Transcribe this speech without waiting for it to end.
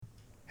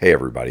Hey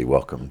everybody,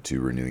 welcome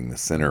to Renewing the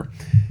Sinner.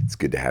 It's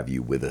good to have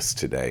you with us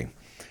today.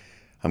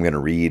 I'm going to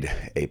read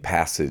a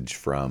passage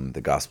from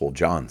the Gospel of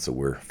John. So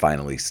we're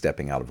finally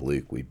stepping out of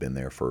Luke. We've been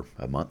there for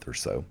a month or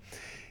so.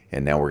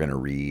 And now we're going to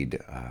read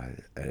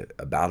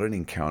about an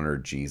encounter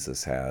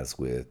Jesus has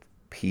with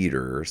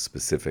Peter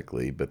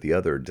specifically, but the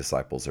other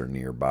disciples are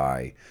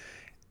nearby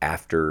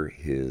after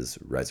his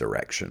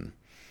resurrection.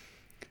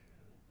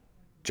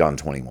 John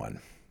 21,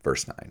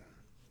 verse 9.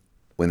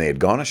 When they had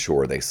gone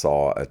ashore, they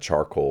saw a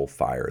charcoal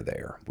fire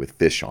there with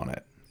fish on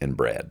it and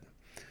bread.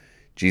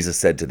 Jesus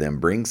said to them,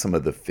 "Bring some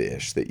of the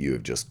fish that you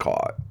have just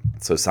caught."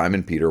 So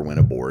Simon Peter went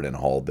aboard and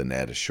hauled the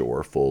net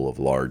ashore full of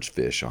large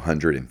fish,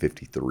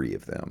 153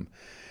 of them.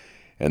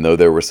 And though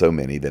there were so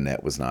many, the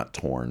net was not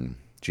torn.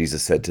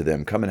 Jesus said to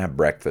them, "Come and have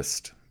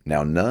breakfast."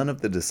 Now none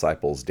of the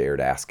disciples dared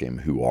ask him,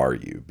 "Who are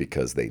you?"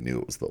 because they knew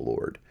it was the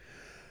Lord.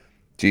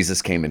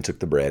 Jesus came and took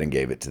the bread and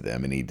gave it to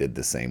them, and he did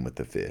the same with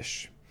the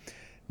fish.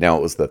 Now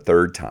it was the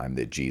third time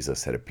that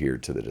Jesus had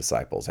appeared to the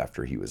disciples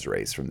after he was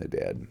raised from the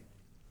dead.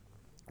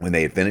 When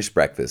they had finished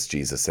breakfast,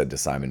 Jesus said to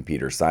Simon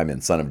Peter, "Simon,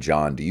 son of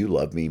John, do you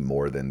love me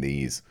more than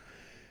these?"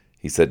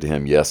 He said to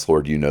him, "Yes,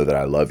 Lord, you know that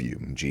I love you."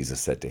 And Jesus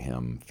said to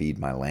him, "Feed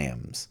my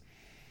lambs."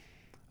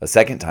 A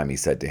second time he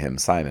said to him,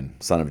 "Simon,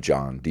 son of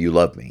John, do you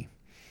love me?"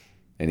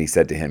 And he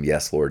said to him,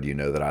 "Yes, Lord, you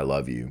know that I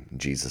love you."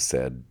 And Jesus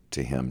said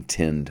to him,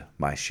 "Tend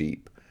my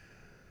sheep."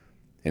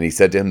 And he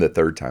said to him the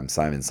third time,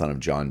 "Simon, son of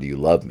John, do you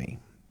love me?"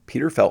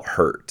 Peter felt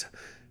hurt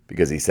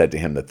because he said to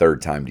him the third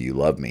time, "Do you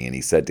love me?" And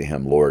he said to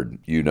him, "Lord,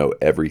 you know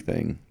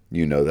everything.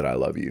 You know that I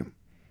love you."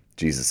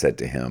 Jesus said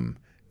to him,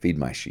 "Feed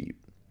my sheep.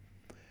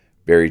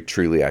 Very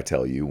truly I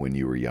tell you, when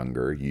you were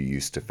younger, you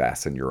used to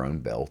fasten your own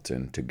belt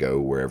and to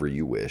go wherever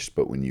you wished.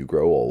 But when you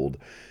grow old,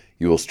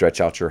 you will stretch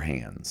out your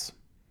hands,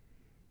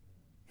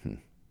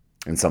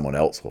 and someone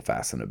else will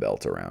fasten a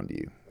belt around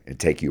you and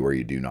take you where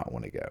you do not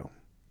want to go."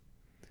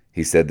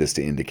 He said this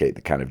to indicate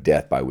the kind of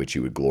death by which he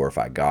would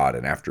glorify God.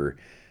 And after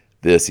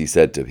this, he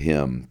said to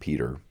him,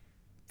 "Peter,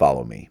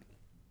 follow me."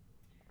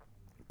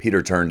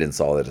 Peter turned and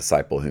saw the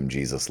disciple whom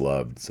Jesus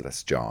loved, so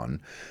that's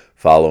John,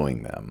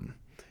 following them.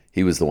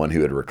 He was the one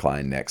who had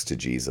reclined next to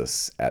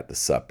Jesus at the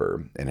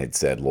supper and had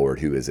said,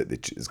 "Lord, who is it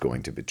that is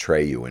going to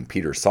betray you?" And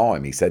Peter saw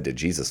him. He said to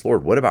Jesus,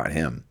 "Lord, what about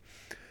him?"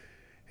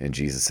 And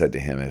Jesus said to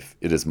him, "If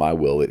it is my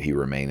will that he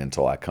remain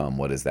until I come,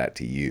 what is that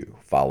to you?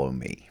 Follow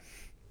me."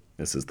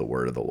 This is the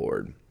word of the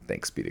Lord.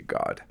 Thanks be to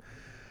God.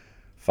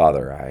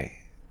 Father, I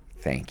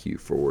thank you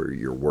for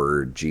your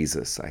word.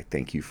 Jesus, I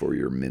thank you for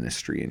your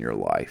ministry in your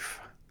life.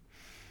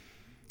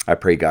 I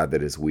pray, God,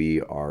 that as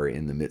we are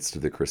in the midst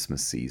of the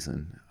Christmas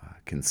season,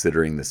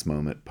 considering this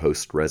moment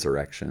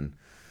post-resurrection,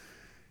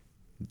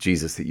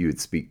 Jesus, that you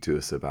would speak to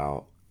us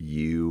about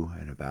you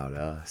and about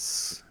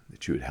us,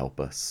 that you would help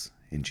us.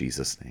 In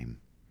Jesus' name,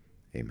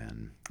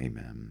 amen.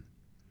 Amen.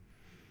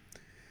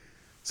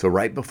 So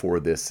right before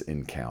this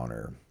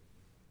encounter,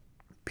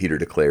 Peter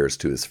declares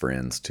to his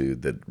friends, to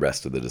the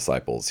rest of the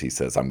disciples, he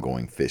says, "I'm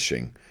going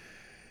fishing."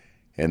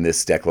 And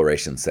this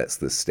declaration sets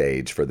the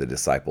stage for the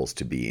disciples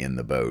to be in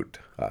the boat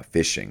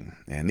fishing.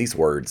 And these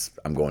words,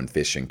 "I'm going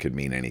fishing," could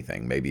mean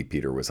anything. Maybe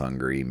Peter was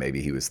hungry.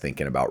 Maybe he was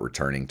thinking about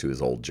returning to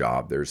his old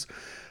job. There's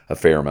a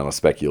fair amount of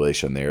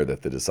speculation there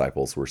that the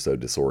disciples were so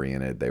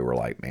disoriented. They were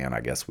like, "Man, I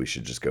guess we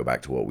should just go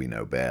back to what we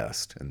know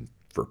best." And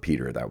for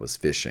Peter, that was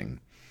fishing.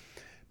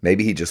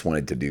 Maybe he just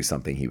wanted to do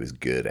something he was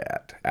good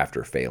at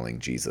after failing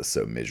Jesus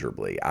so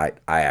miserably. I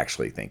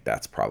actually think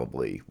that's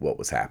probably what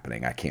was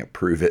happening. I can't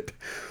prove it,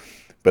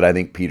 but I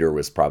think Peter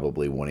was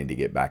probably wanting to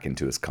get back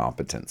into his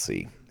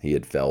competency. He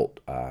had felt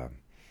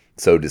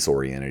so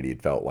disoriented. He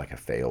had felt like a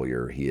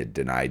failure. He had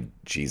denied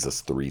Jesus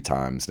 3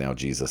 times. Now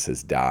Jesus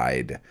has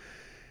died.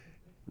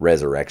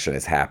 Resurrection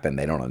has happened.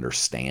 They don't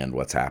understand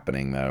what's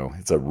happening, though.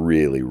 It's a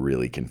really,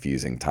 really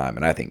confusing time.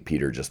 And I think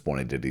Peter just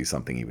wanted to do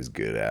something he was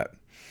good at.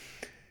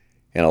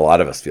 And a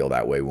lot of us feel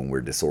that way when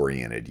we're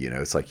disoriented. You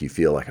know, it's like you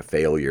feel like a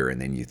failure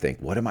and then you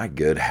think, what am I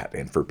good at?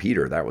 And for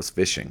Peter, that was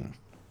fishing.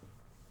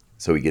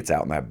 So he gets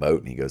out in that boat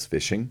and he goes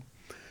fishing,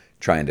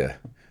 trying to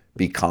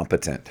be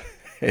competent.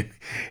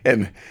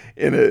 And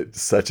in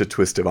such a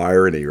twist of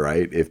irony,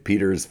 right? If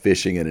Peter's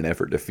fishing in an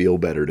effort to feel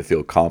better, to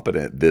feel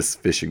competent, this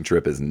fishing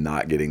trip is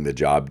not getting the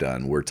job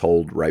done. We're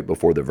told right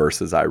before the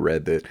verses I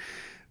read that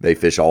they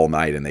fish all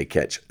night and they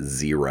catch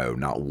zero,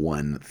 not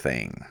one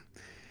thing.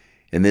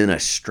 And then a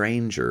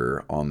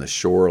stranger on the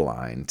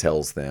shoreline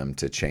tells them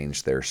to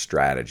change their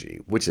strategy,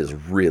 which is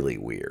really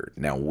weird.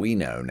 Now, we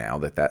know now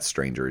that that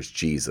stranger is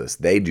Jesus.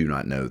 They do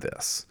not know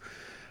this.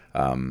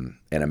 And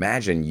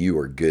imagine you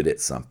are good at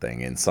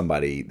something and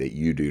somebody that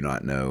you do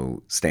not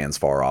know stands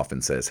far off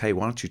and says, "Hey,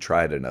 why don't you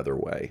try it another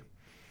way?"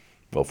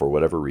 Well, for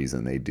whatever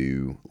reason, they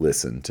do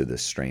listen to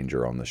this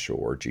stranger on the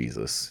shore,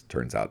 Jesus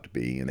turns out to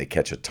be, and they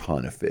catch a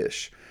ton of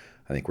fish.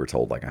 I think we're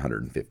told like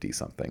 150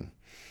 something.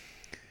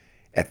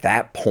 At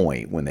that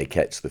point, when they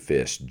catch the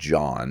fish,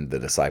 John, the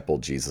disciple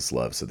Jesus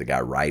loves, so the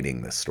guy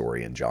writing this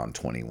story in John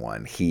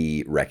 21,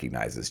 he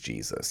recognizes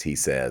Jesus. He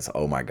says,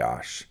 "Oh my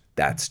gosh,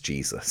 that's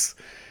Jesus."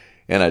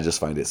 And I just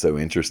find it so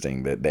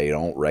interesting that they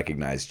don't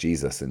recognize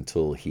Jesus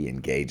until he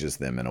engages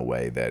them in a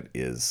way that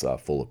is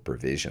full of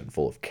provision,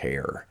 full of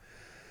care.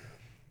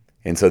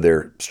 And so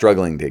they're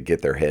struggling to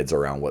get their heads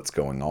around what's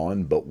going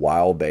on. But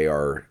while they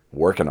are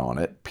working on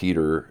it,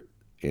 Peter,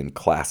 in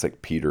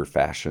classic Peter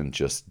fashion,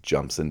 just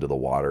jumps into the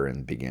water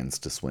and begins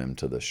to swim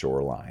to the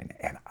shoreline.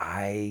 And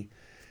I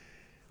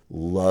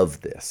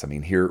love this. I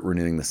mean, here at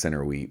Renewing the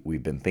Center,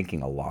 we've been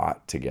thinking a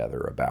lot together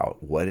about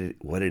what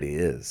it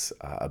is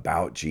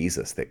about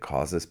Jesus that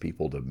causes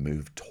people to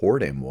move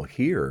toward him. Well,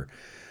 here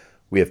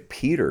we have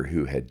Peter,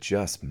 who had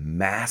just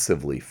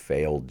massively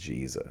failed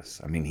Jesus.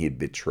 I mean, he had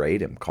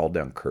betrayed him, called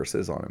down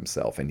curses on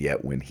himself, and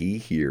yet when he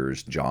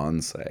hears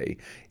John say,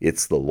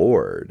 "It's the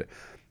Lord,"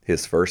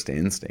 his first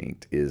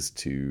instinct is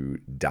to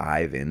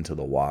dive into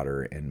the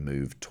water and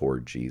move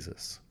toward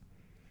Jesus.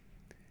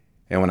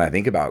 And when I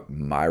think about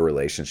my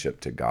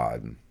relationship to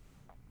God,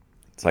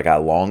 it's like I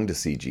long to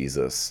see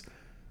Jesus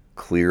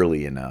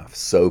clearly enough,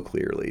 so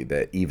clearly,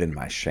 that even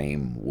my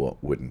shame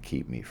wouldn't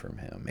keep me from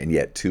him. And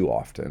yet too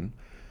often,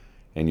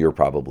 and you're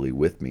probably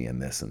with me in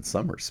this in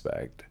some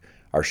respect,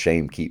 our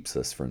shame keeps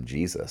us from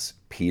Jesus.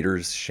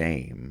 Peter's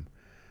shame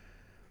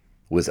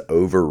was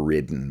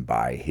overridden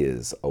by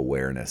his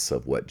awareness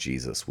of what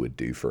Jesus would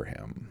do for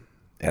him.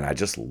 And I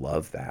just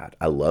love that.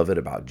 I love it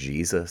about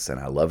Jesus, and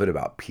I love it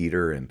about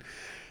Peter. And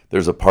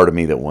there's a part of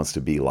me that wants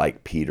to be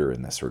like Peter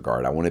in this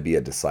regard. I want to be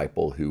a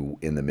disciple who,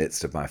 in the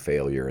midst of my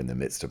failure, in the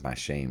midst of my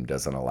shame,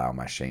 doesn't allow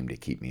my shame to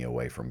keep me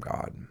away from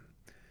God.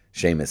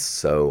 Shame is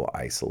so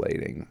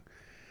isolating.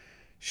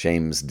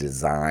 Shame's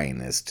design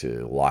is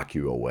to lock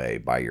you away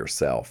by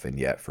yourself. And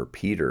yet for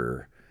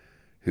Peter,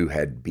 who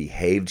had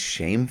behaved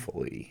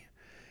shamefully,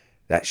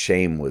 that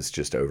shame was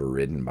just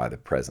overridden by the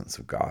presence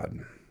of God.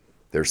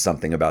 There's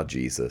something about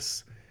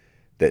Jesus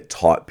that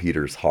taught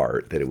Peter's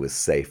heart that it was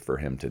safe for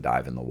him to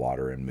dive in the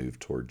water and move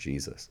toward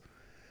Jesus.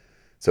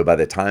 So by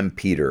the time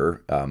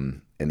Peter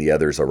and the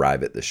others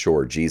arrive at the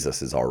shore, Jesus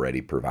has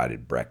already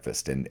provided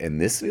breakfast. And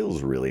this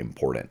feels really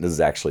important. This is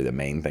actually the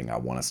main thing I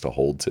want us to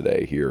hold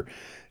today here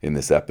in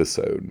this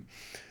episode.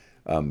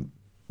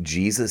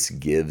 Jesus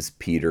gives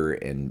Peter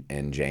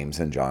and James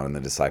and John and the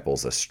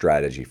disciples a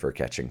strategy for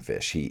catching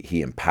fish.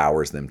 He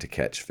empowers them to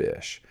catch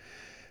fish.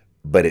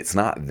 But it's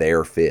not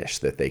their fish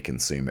that they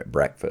consume at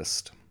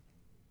breakfast.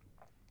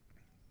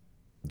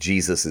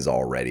 Jesus has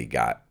already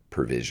got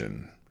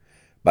provision.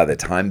 By the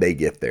time they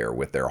get there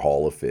with their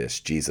haul of fish,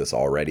 Jesus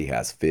already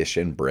has fish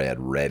and bread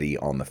ready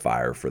on the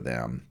fire for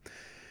them.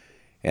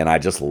 And I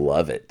just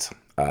love it.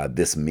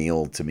 This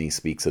meal to me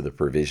speaks of the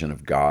provision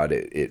of God.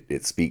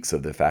 It speaks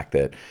of the fact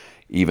that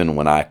even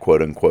when I,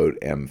 quote unquote,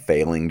 am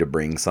failing to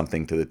bring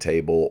something to the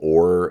table,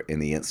 or in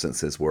the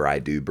instances where I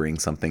do bring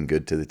something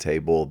good to the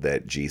table,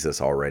 that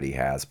Jesus already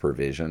has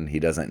provision. He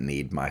doesn't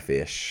need my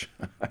fish.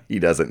 He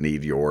doesn't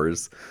need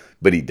yours,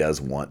 but he does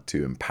want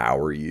to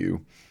empower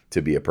you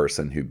to be a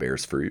person who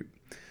bears fruit.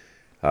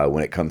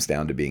 When it comes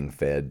down to being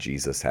fed,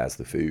 Jesus has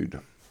the food.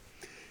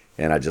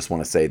 And I just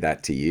want to say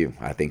that to you.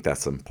 I think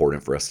that's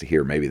important for us to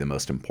hear. Maybe the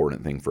most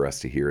important thing for us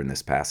to hear in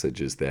this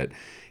passage is that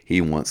he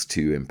wants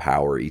to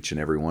empower each and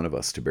every one of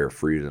us to bear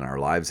fruit in our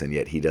lives, and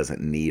yet he doesn't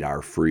need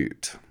our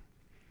fruit.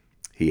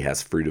 He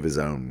has fruit of his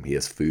own. He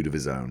has food of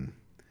his own.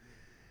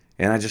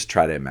 And I just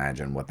try to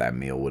imagine what that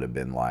meal would have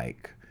been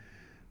like.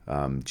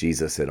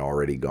 Jesus had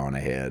already gone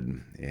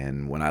ahead.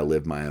 And when I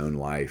live my own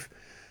life,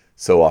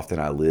 so often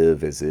I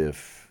live as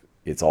if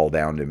it's all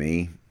down to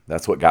me.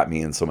 That's what got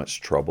me in so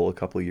much trouble a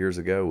couple of years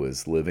ago,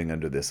 was living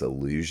under this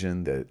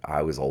illusion that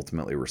I was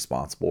ultimately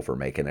responsible for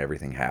making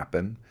everything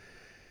happen.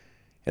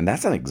 And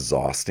that's an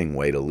exhausting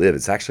way to live.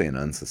 It's actually an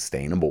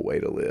unsustainable way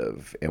to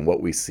live. And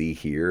what we see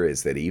here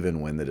is that even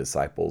when the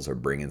disciples are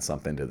bringing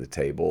something to the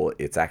table,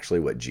 it's actually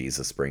what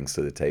Jesus brings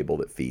to the table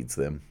that feeds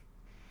them.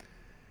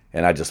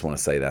 And I just want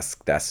to say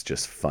that's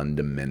just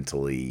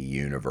fundamentally,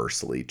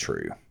 universally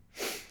true.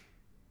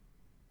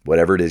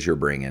 Whatever it is you're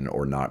bringing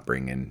or not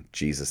bringing,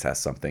 Jesus has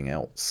something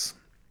else.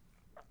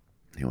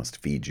 He wants to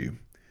feed you.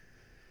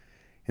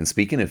 And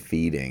speaking of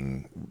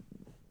feeding,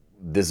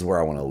 this is where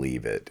I want to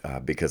leave it,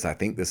 because I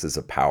think this is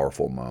a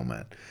powerful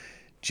moment.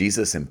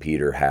 Jesus and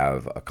Peter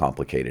have a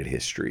complicated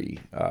history.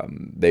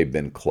 They've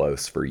been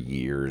close for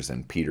years,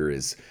 and Peter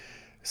is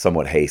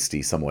somewhat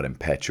hasty, somewhat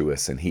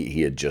impetuous, and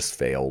he had just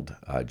failed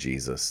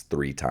Jesus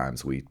 3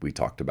 times. We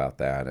talked about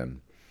that,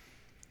 and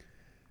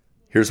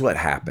here's what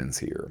happens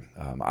here.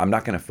 I'm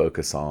not going to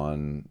focus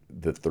on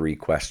the 3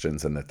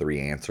 questions and the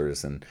 3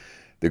 answers and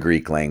the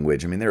Greek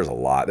language. I mean, there's a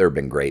lot. There have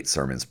been great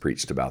sermons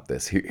preached about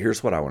this.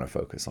 Here's what I want to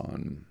focus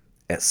on.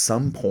 At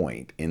some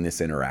point in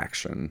this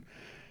interaction,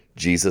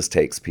 Jesus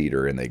takes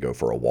Peter and they go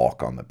for a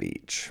walk on the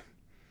beach.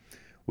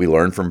 We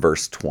learn from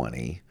verse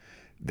 20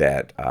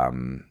 that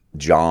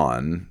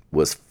John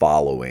was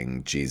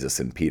following Jesus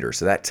and Peter.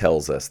 So that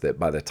tells us that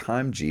by the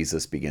time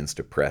Jesus begins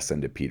to press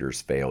into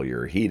Peter's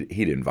failure, he'd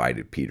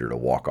invited Peter to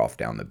walk off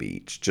down the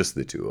beach, just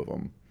the 2 of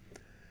them,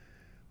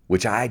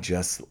 which I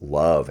just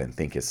love and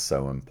think is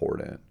so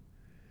important.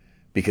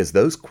 Because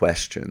those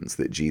questions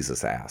that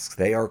Jesus asks,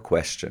 they are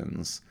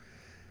questions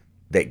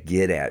that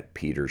get at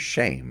Peter's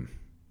shame.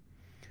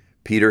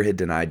 Peter had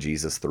denied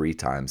Jesus 3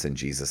 times, and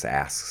Jesus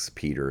asks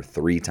Peter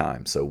 3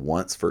 times, so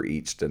once for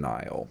each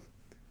denial,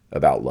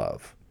 about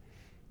love.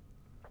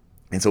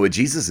 And so what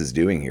Jesus is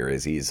doing here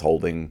is he's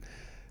holding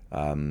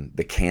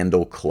the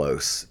candle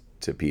close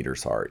to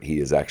Peter's heart. He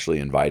is actually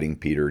inviting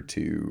Peter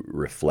to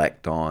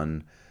reflect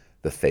on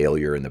the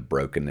failure and the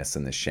brokenness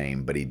and the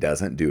shame, but he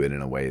doesn't do it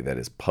in a way that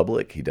is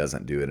public. He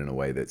doesn't do it in a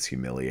way that's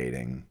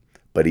humiliating,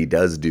 but he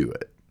does do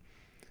it.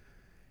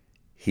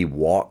 He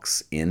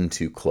walks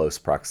into close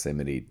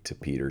proximity to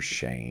Peter's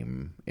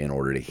shame in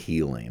order to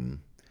heal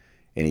him,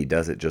 and he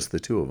does it just the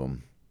two of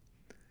them.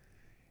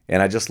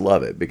 And I just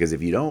love it, because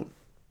if you don't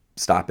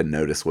stop and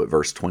notice what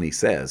verse 20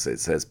 says, it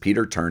says,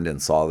 Peter turned and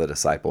saw the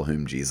disciple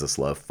whom Jesus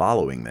loved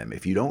following them.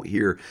 If you don't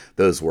hear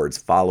those words,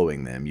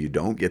 following them, you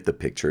don't get the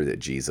picture that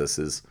Jesus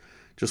is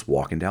just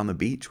walking down the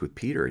beach with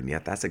Peter, and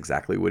yet that's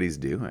exactly what he's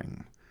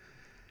doing.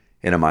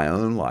 And in my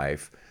own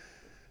life,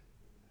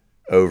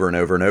 over and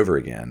over and over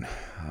again,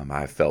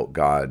 I felt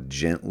God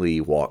gently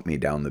walk me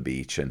down the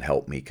beach and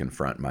help me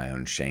confront my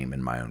own shame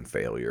and my own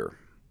failure.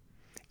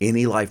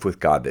 Any life with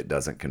God that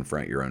doesn't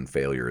confront your own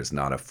failure is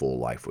not a full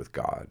life with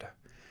God.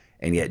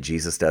 And yet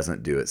Jesus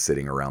doesn't do it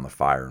sitting around the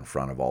fire in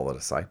front of all the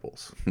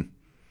disciples.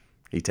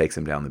 He takes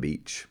him down the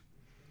beach.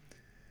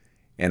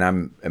 And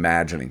I'm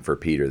imagining for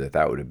Peter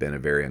that would have been a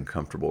very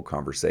uncomfortable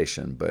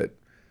conversation, but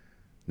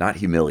not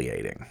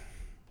humiliating.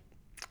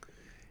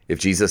 If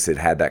Jesus had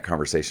had that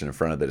conversation in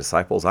front of the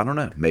disciples, I don't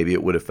know, maybe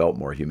it would have felt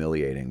more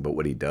humiliating. But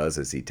what he does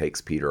is he takes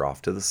Peter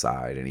off to the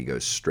side and he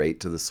goes straight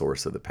to the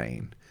source of the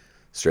pain,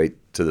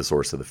 straight to the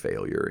source of the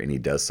failure. And he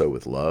does so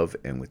with love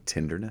and with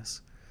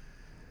tenderness.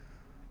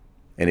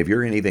 And if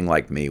you're anything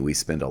like me, we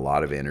spend a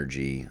lot of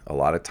energy, a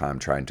lot of time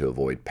trying to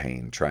avoid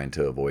pain, trying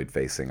to avoid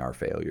facing our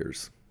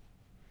failures.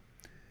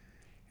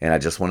 And I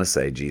just want to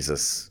say,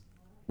 Jesus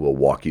will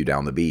walk you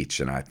down the beach.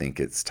 And I think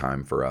it's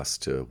time for us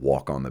to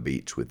walk on the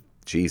beach with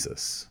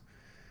Jesus.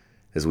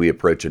 As we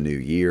approach a new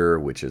year,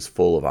 which is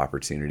full of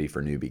opportunity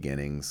for new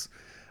beginnings,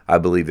 I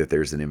believe that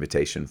there's an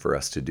invitation for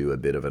us to do a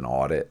bit of an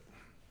audit,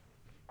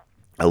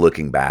 a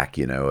looking back,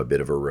 a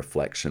bit of a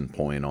reflection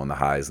point on the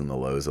highs and the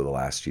lows of the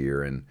last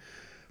year. And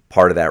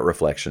part of that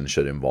reflection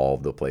should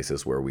involve the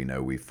places where we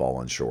know we've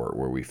fallen short,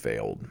 where we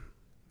failed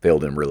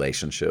in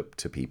relationship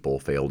to people,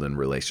 failed in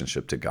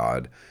relationship to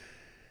God.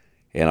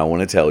 And I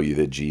want to tell you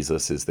that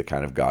Jesus is the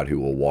kind of God who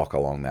will walk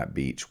along that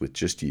beach with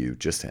just you,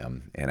 just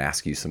him, and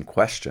ask you some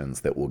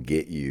questions that will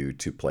get you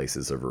to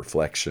places of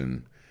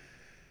reflection.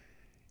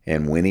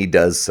 And when he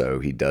does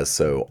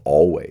so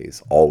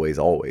always, always,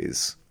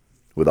 always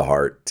with a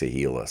heart to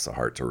heal us, a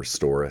heart to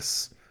restore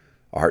us,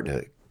 a heart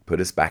to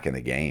put us back in the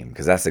game.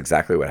 Because that's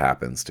exactly what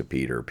happens to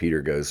Peter.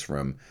 Peter goes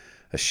from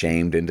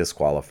ashamed and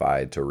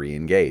disqualified to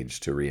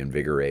re-engaged, to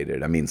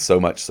reinvigorated. I mean, so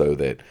much so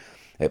that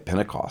at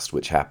Pentecost,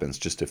 which happens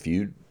just a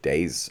few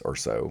days or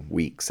so,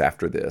 weeks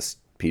after this,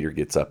 Peter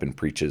gets up and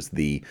preaches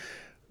the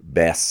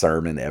best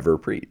sermon ever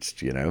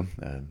preached,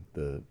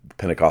 the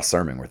Pentecost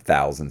sermon, where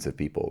thousands of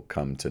people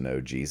come to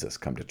know Jesus,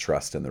 come to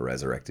trust in the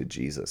resurrected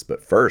Jesus.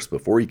 But first,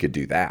 before he could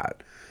do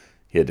that,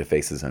 he had to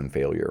face his own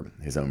failure,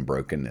 his own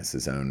brokenness,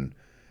 his own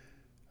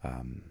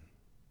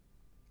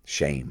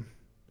shame.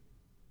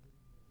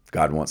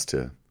 God wants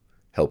to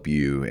help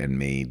you and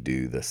me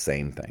do the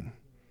same thing,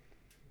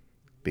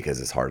 because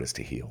his heart is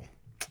to heal.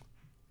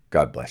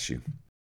 God bless you.